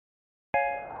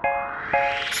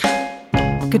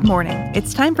Good morning.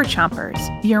 It's time for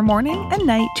Chompers, your morning and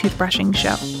night toothbrushing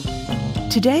show.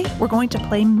 Today, we're going to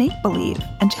play make-believe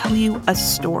and tell you a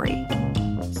story.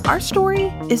 Our story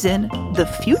is in the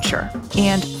future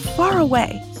and far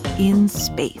away in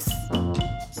space.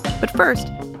 But first,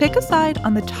 pick a side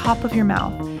on the top of your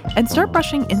mouth and start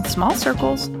brushing in small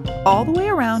circles all the way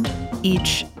around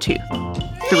each tooth.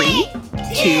 3,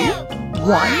 2,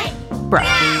 1,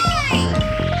 brush.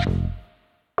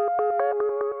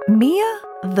 Mia,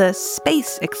 the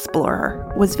space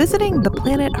explorer, was visiting the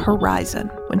planet Horizon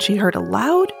when she heard a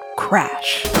loud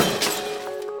crash.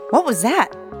 What was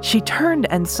that? She turned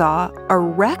and saw a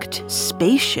wrecked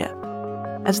spaceship.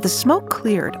 As the smoke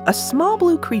cleared, a small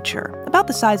blue creature, about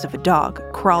the size of a dog,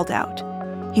 crawled out.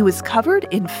 He was covered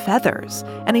in feathers,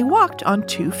 and he walked on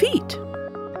 2 feet.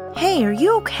 Hey, are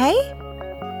you okay?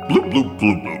 Bloop, bloop,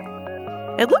 bloop,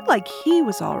 bloop. It looked like he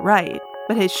was all right,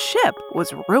 but his ship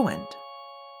was ruined.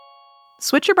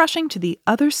 Switch your brushing to the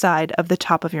other side of the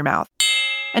top of your mouth.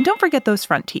 And don't forget those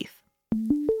front teeth.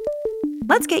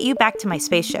 Let's get you back to my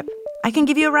spaceship. I can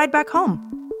give you a ride back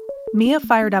home. Mia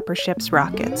fired up her ship's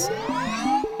rockets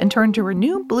and turned to her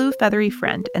new blue feathery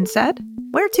friend and said,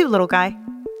 Where to, little guy?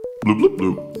 Bloop,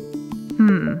 bloop,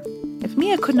 bloop. If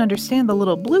Mia couldn't understand the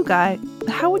little blue guy,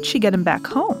 how would she get him back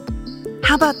home?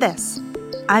 How about this?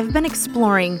 I've been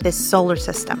exploring this solar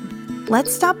system.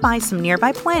 Let's stop by some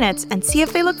nearby planets and see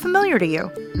if they look familiar to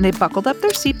you. And they buckled up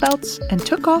their seatbelts and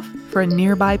took off for a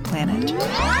nearby planet.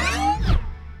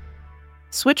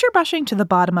 Switch your brushing to the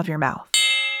bottom of your mouth.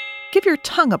 Give your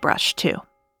tongue a brush, too.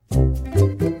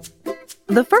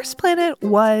 The first planet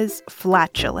was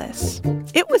Flatulous.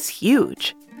 It was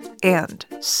huge and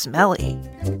smelly.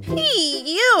 Hey,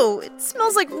 ew! It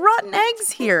smells like rotten eggs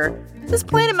here. This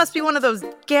planet must be one of those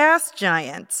gas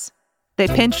giants. They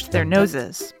pinched their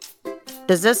noses.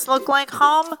 Does this look like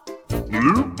home?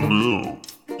 Bloop, bloop.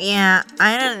 Yeah,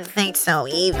 I didn't think so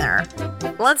either.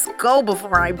 Let's go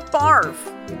before I barf.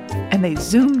 And they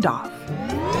zoomed off.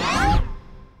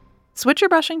 Switch your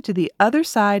brushing to the other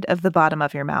side of the bottom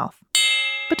of your mouth.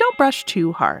 But don't brush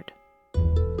too hard.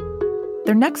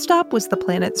 Their next stop was the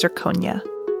planet Zirconia.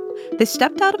 They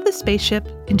stepped out of the spaceship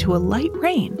into a light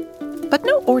rain, but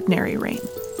no ordinary rain.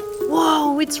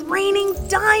 Whoa, it's raining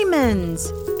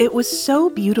diamonds! It was so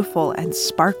beautiful and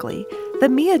sparkly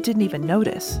that Mia didn't even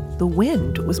notice. The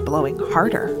wind was blowing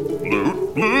harder.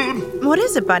 Bloop, bloop. What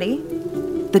is it, buddy?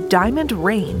 The diamond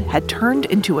rain had turned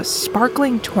into a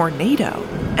sparkling tornado,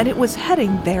 and it was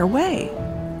heading their way.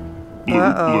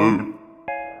 Bloop, bloop.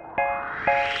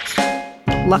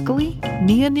 Luckily,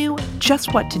 Mia knew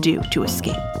just what to do to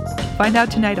escape. Find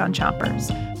out tonight on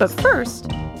Chompers. But first,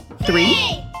 3,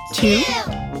 2,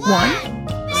 1,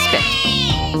 spit.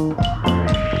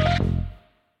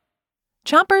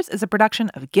 Chompers is a production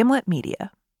of Gimlet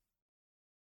Media.